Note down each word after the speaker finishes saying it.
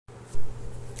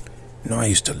You know, I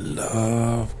used to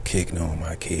love kicking on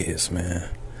my kids, man.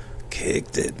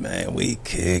 Kicked it, man. We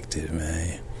kicked it,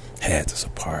 man. Had this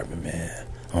apartment, man,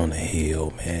 on the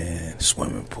hill, man.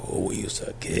 Swimming pool. We used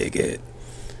to kick it.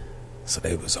 So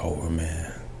they was over,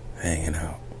 man, hanging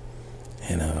out.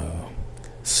 And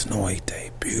snowy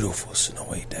day, beautiful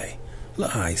snowy day. A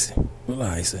little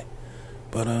icy.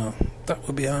 But thought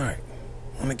we'd be alright.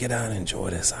 Want to get out and enjoy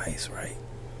this ice, right?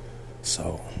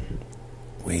 So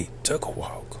we took a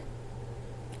walked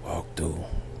through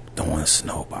throwing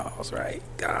snowballs, right?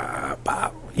 God,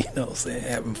 pop, you know what I'm saying?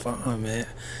 Having fun, man.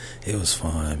 It was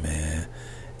fun, man.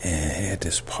 And had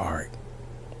this park,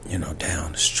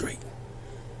 down the street.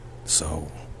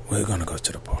 So we're going to go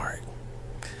to the park.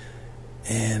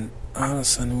 And all of a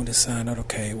sudden we decided,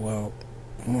 okay, well,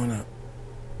 we want to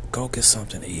go get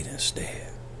something to eat instead.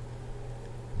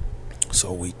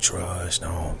 So we trudged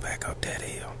on back up that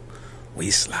hill.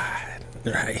 We slide,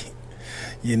 right?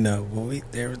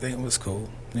 But everything was cool.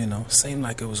 Seemed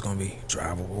like it was going to be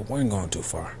drivable. Wasn't going too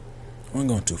far.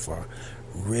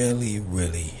 Really,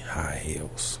 really high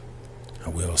hills. I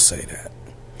will say that.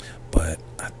 But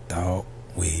I thought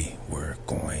we were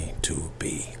going to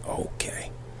be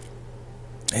okay.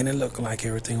 And it looked like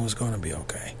everything was going to be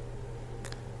okay.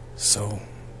 So,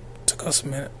 took us a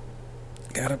minute.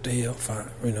 Got up the hill,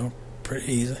 fine,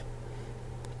 pretty easy.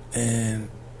 And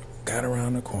got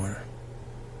around the corner.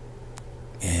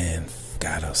 And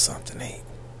got us something to eat.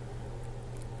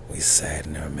 We sat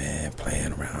in there, man,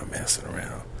 playing around, messing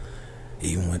around.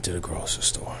 Even went to the grocery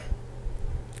store.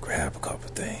 Grabbed a couple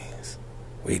things.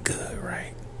 We good,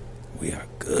 right? We are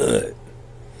good.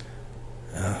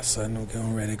 All of a sudden, we're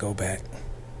getting ready to go back.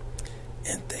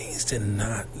 And things did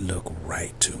not look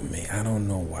right to me. I don't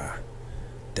know why.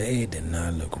 They did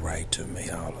not look right to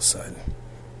me all of a sudden.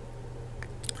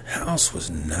 House was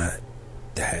not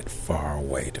that far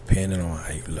away, depending on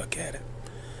how you look at it.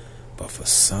 But for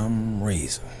some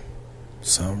reason,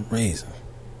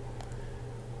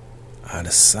 I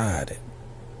decided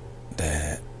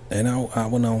that, and I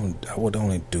would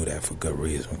only do that for good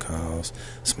reason, because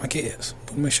it's my kids.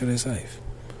 But make sure they're safe.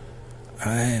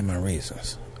 I had my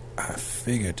reasons. I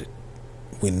figured that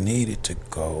we needed to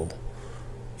go,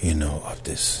 up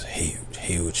this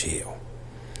huge hill.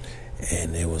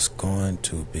 And it was going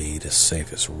to be the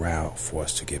safest route for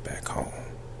us to get back home.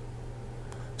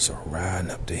 So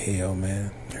riding up the hill,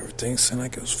 man, everything seemed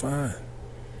like it was fine.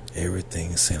 And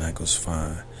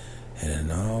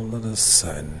then all of a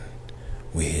sudden,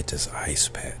 we hit this ice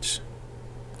patch.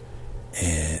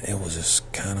 And it was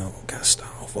just kind of got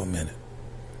stalled for a minute.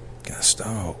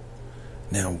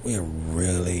 Now, we're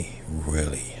really,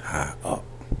 really high up.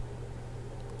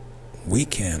 We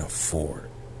can't afford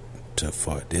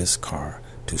for this car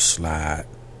to start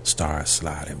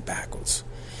sliding backwards.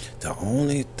 The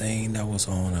only thing that was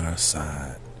on our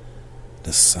side,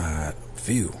 the side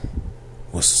view,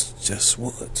 was just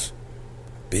woods.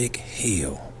 Big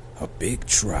hill, a big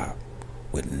drop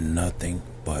with nothing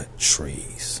but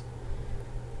trees.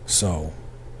 So,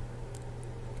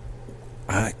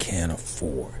 I can't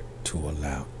afford to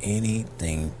allow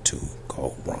anything to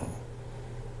go wrong.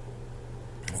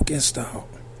 We get stalled.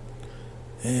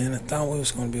 And I thought we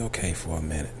was going to be okay for a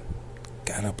minute.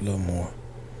 Got up a little more.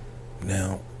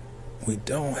 Now, we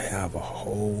don't have a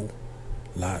whole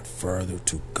lot further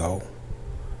to go,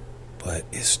 but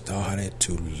it started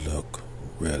to look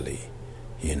really,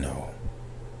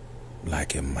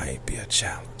 like it might be a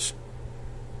challenge.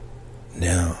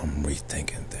 Now I'm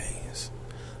rethinking things.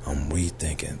 I'm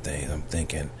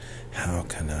thinking, how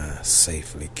can I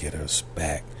safely get us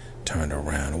back, turned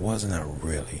around? It wasn't not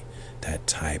really that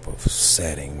type of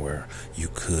setting where you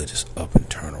could just up and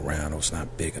turn around. It was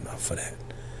not big enough for that.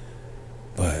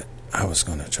 But I was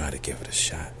going to try to give it a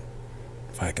shot.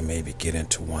 If I can maybe get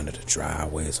into one of the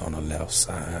driveways on the left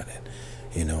side,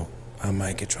 and, I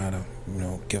might try to,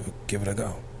 give it a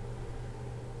go.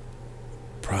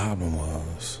 Problem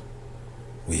was,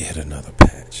 we hit another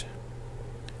patch.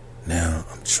 Now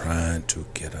I'm trying to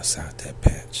get us out that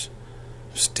patch.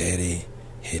 Steady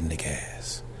hitting the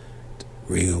gas.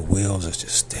 Real wheels are just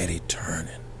steady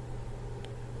turning.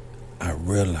 I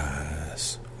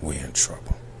realize we're in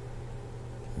trouble.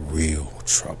 Real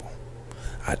trouble.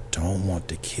 I don't want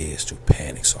the kids to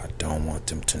panic, so I don't want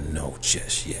them to know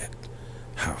just yet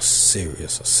how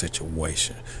serious a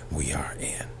situation we are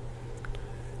in.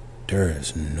 There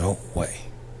is no way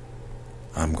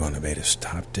I'm going to be able to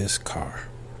stop this car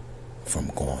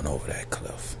from going over that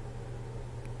cliff.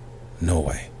 No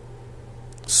way.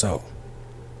 So,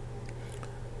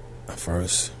 I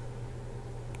first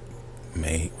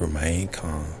remain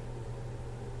calm.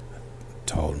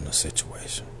 Told him the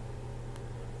situation.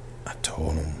 I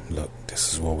told him, look,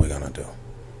 this is what we're going to do.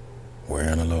 We're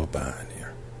in a little bind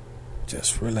here.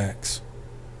 Just relax.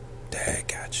 Dad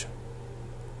got you.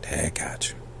 Dad got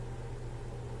you.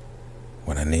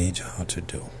 What I need y'all to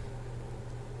do,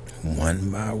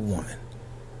 one by one,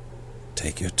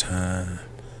 take your time,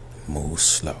 move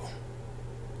slow,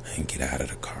 and get out of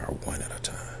the car one at a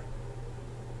time.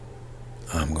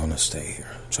 I'm going to stay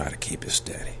here, try to keep it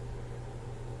steady.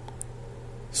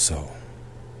 So,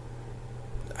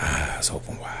 eyes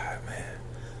open wide, man.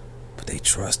 But they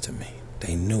trusted me.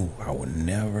 They knew I would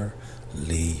never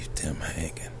leave them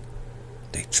hanging.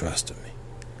 They trusted me.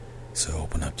 So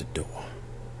open up the door.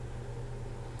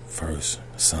 First,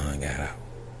 the son got out.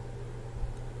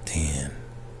 Then,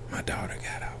 my daughter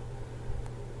got out.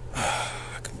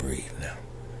 I can breathe now.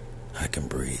 I can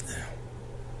breathe now.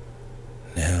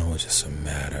 Now it's just a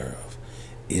matter of,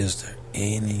 is there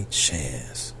any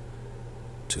chance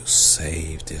to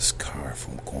save this car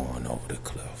from going over the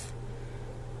cliff?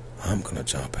 I'm going to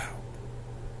jump out.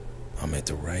 I'm at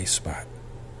the right spot.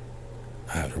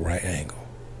 I have the right angle.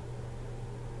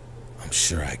 I'm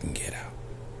sure I can get out.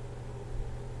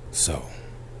 So,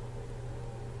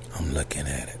 I'm looking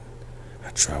at it.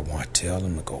 I tell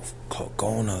them to go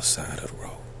on the other side of the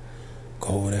road.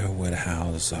 Go over there where the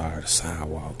houses are, the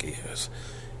sidewalk is,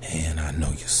 and I know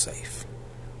you're safe.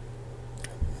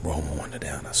 Roll my window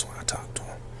down, that's why I talk to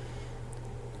them.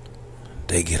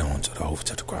 They get over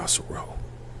to the cross the road.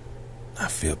 I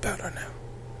feel better now.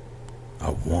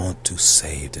 I want to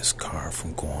save this car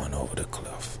from going over the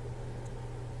cliff.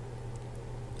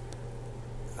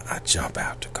 I jump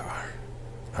out the car.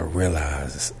 I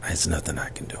realize there's nothing I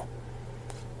can do.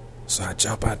 So I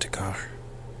jump out the car,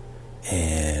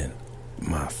 and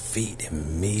my feet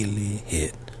immediately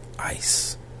hit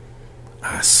ice.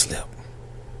 I slip.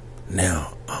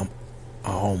 Now I'm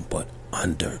on but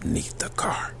underneath the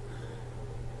car.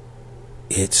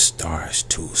 It starts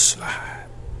to slide.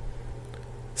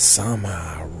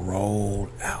 Somehow I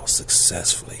rolled out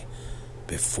successfully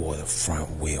before the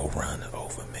front wheel run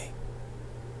over me.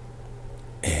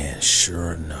 And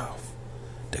sure enough,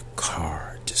 the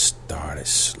car just started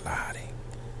sliding,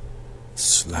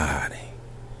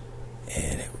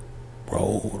 and it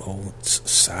rolled over the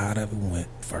side of it, went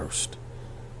first,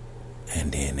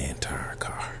 and then the entire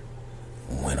car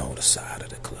went over the side of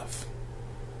the cliff,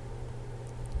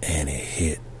 and it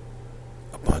hit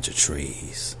a bunch of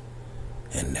trees,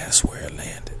 and that's where it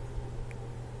landed.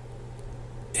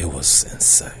 It was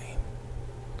insane,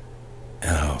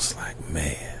 and I was like,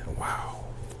 man, wow.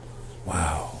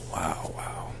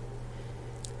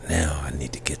 Now I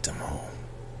need to get them home.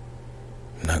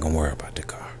 I'm not going to worry about the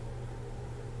car.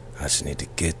 I just need to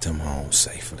get them home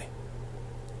safely.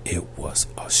 It was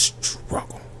a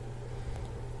struggle.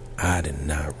 I did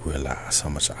not realize how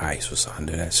much ice was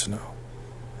under that snow.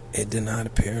 It did not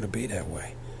appear to be that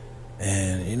way.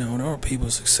 And, there were people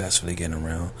successfully getting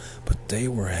around, but they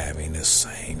were having the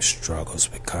same struggles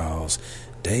because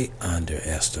they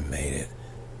underestimated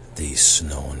the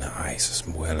snow and the ice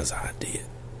as well as I did.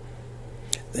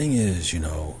 Thing is,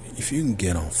 if you can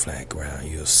get on flat ground,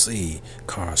 you'll see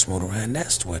cars move around.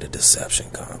 That's where the deception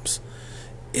comes.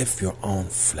 If you're on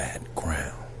flat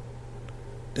ground,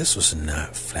 this was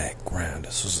not flat ground.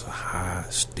 This was a high,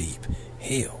 steep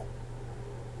hill.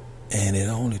 And it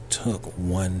only took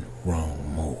one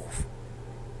wrong move,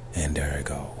 and there it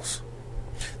goes.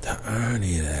 The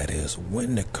irony of that is,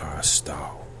 when the car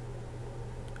stalled,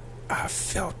 I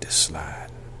felt it slide.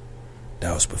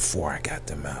 That was before I got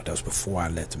them out. That was before I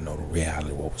let them know the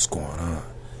reality of what was going on.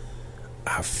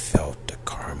 I felt the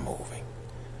car moving.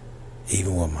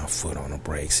 Even with my foot on the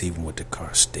brakes, even with the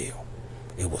car still.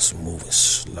 It was moving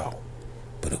slow,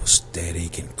 but it was steady,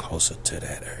 getting closer to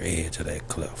that edge of that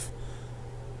cliff.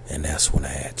 And that's when I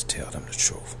had to tell them the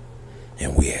truth.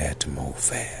 And we had to move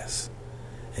fast.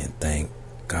 And thank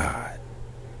God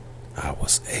I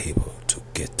was able to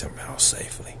get them out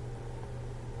safely.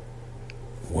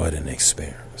 What an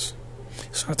experience.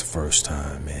 It's not the first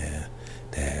time, man,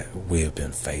 that we have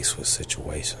been faced with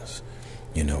situations,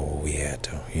 where we had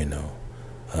to,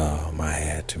 I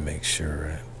had to make sure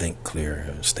and think clear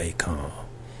and stay calm.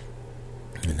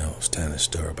 I was telling a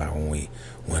story about when we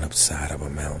went up the side of a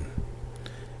mountain,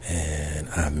 and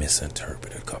I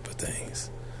misinterpreted a couple of things.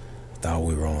 I thought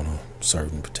we were on a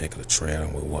certain particular trail,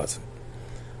 and we wasn't.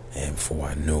 And before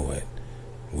I knew it,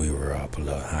 we were up a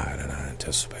little higher than I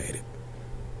anticipated.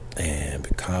 And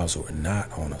because we're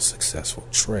not on a successful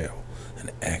trail, an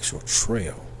actual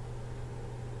trail,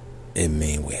 it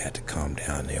means we had to come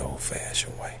down the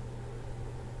old-fashioned way.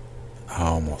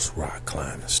 Almost rock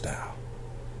climbing style.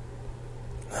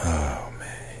 Oh,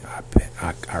 man.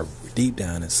 I deep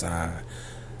down inside,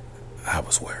 I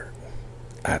was worried.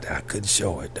 I couldn't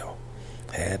show it though.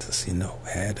 Had to,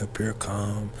 had to appear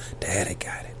calm. Daddy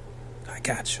got it. I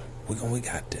got you. We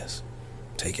got this.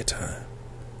 Take your time.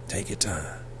 Take your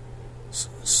time.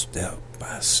 Step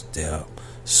by step.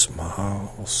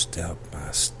 Small step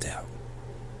by step.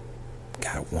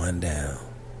 Got one down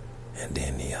and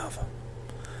then the other.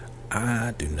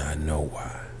 I do not know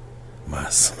why. My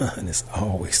son is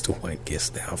always the one that gets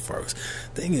down first.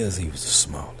 Thing is, he was the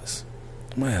smallest.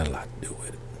 Might have a lot to do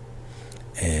with it.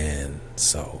 And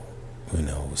so,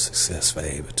 it was success for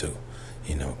able to,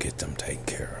 get them taken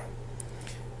care of.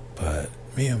 But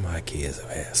me and my kids have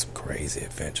had some crazy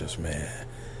adventures, man.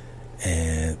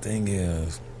 And thing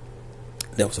is,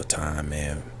 there was a time,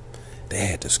 man, they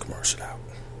had this commercial out.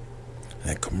 And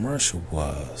that commercial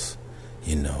was,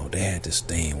 they had this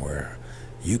thing where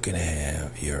you can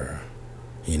have your,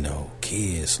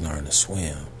 kids learn to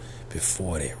swim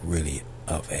before they're really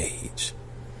of age.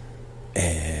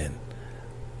 And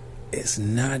it's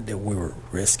not that we were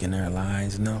risking their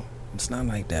lives, no. It's not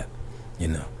like that,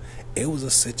 It was a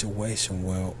situation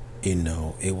where,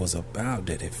 it was about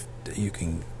that if you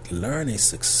can learn it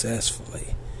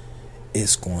successfully,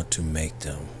 it's going to make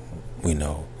them,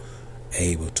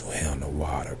 able to handle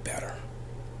water better.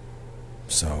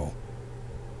 So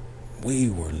we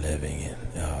were living in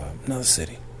another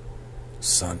city,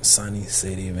 sunny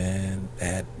city, man.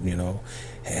 Had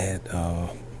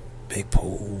big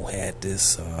pool, had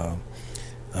this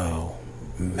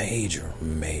major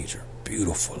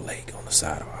beautiful lake on the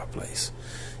side of our place.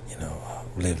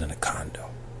 Lived in a condo,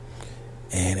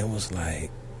 and it was like,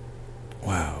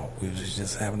 wow, we was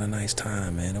just having a nice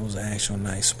time, man. It was an actual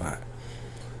nice spot.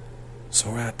 So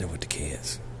we're out there with the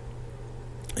kids,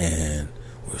 and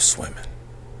we were swimming.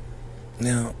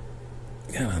 Now,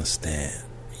 you gotta understand,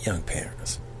 young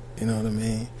parents, you know what I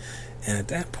mean? And at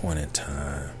that point in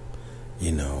time, we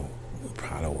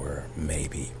probably were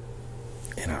maybe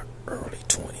in our early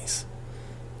 20s.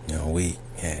 We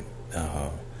had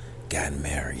gotten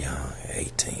married young at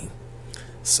 18.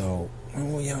 So we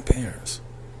were young parents.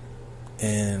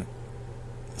 And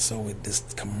so this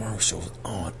commercial was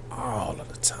on all of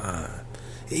the time.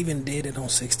 It even did it on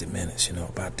 60 Minutes,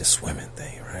 about this swimming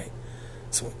thing, right?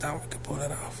 So we thought we could pull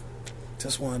it off.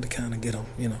 Just wanted to kind of get them,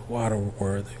 water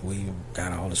worthy. We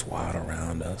got all this water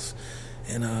around us.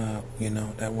 And,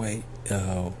 that way,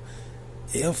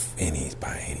 if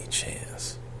by any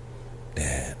chance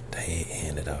that they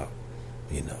ended up,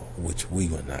 which we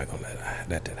were not going to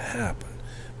let that happen,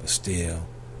 but still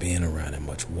being around that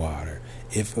much water,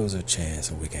 if there was a chance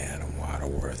that we could have them water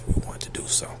worthy, we want to do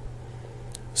so.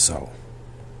 So,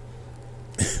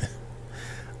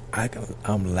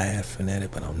 I'm laughing at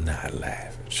it, but I'm not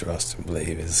laughing. Trust and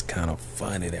believe. It's kind of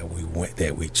funny that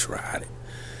we tried it.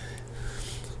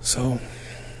 So,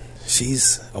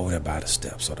 she's over there by the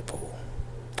steps of the pool.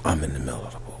 I'm in the middle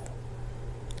of the pool.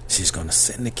 She's going to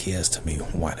send the kids to me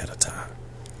one at a time.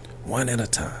 One at a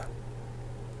time.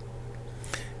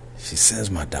 She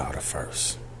sends my daughter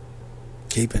first.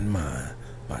 Keep in mind,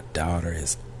 my daughter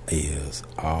is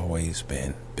always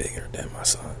been bigger than my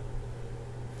son.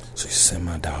 So she sent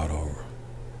my daughter over.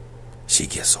 She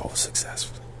gets over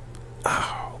successfully.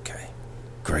 Oh, okay.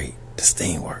 Great. This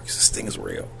thing works. This thing is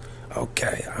real.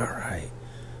 Okay, all right.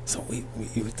 So we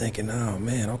were thinking, oh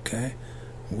man, okay,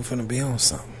 we're finna be on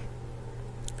something.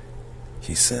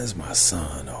 She sends my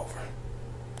son over.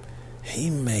 He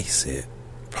makes it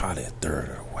probably a third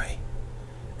of the way.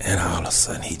 And all of a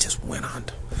sudden, he just went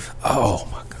under. Oh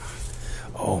my God.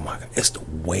 Oh my God. It's the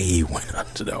way he went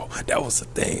under, though. That was the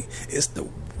thing. It's the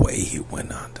way he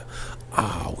went under.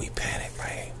 Oh, we panicked,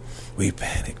 man. We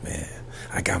panicked, man.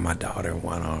 I got my daughter in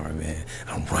one arm, man.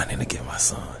 I'm running to get my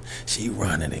son. She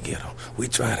running to get him. We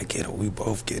try to get him. We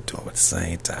both get to him at the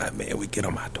same time, man. We get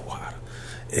him out the water.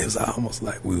 It was almost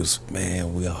like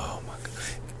oh my God.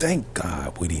 Thank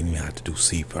God we didn't even have to do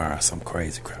CPR or some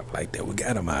crazy crap like that. We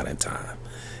got him out in time.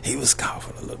 He was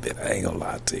coughing a little bit. I ain't gonna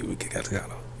lie to you. We got to,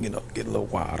 get a little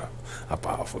water up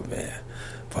off of man.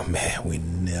 But man, we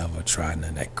never tried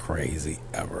nothing that crazy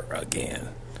ever again.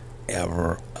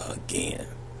 Ever again.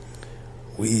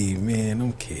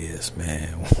 Them kids,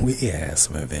 man, we had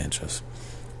some adventures.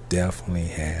 Definitely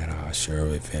had our share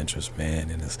of adventures, man,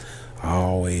 and it's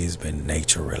always been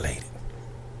nature related.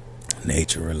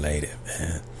 Nature related,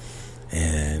 man.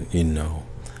 And,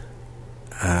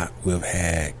 we've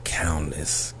had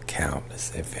countless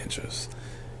adventures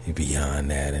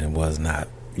beyond that, and it was not,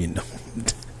 it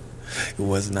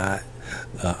was not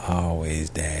always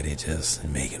daddy just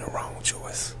making the wrong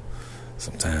choice.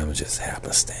 Sometimes it just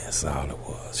happenstance, all it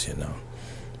was,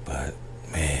 But,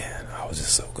 man, I was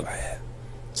just so glad.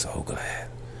 So glad.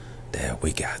 that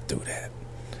we got through that.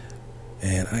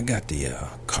 And I got the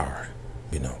car,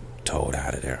 towed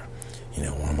out of there.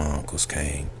 One of my uncles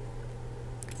came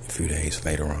a few days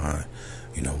later on,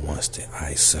 once the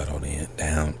ice settled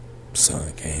down,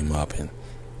 sun came up and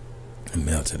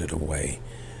melted it away.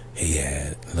 He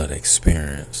had a little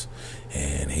experience,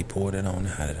 and he poured it on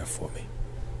out of there for me.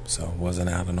 So it wasn't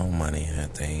out of no money or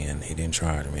anything, and he didn't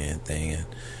charge me anything, and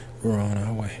we were on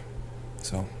our way.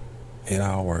 So it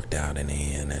all worked out in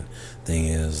the end, and thing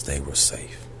is, they were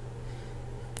safe.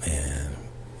 And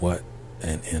what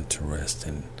an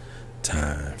interesting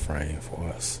time frame for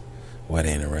us. What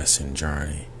an interesting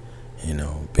journey,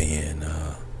 being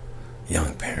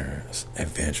young parents,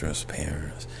 adventurous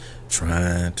parents,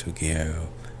 trying to give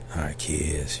our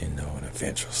kids, an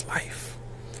adventurous life.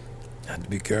 Have to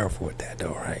be careful with that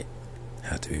though, right?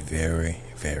 Have to be very,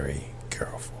 very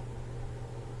careful.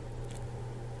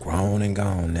 Grown and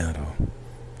gone now though.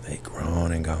 They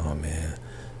grown and gone, man.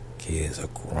 Kids are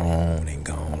grown and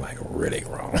gone, like really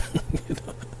grown.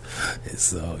 And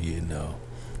so,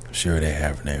 I'm sure they're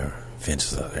having their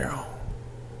adventures of their own.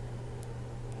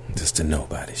 Just a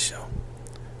Nobody Show.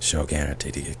 Show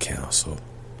guaranteed to get canceled.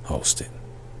 Hosted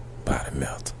by the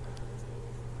Melt.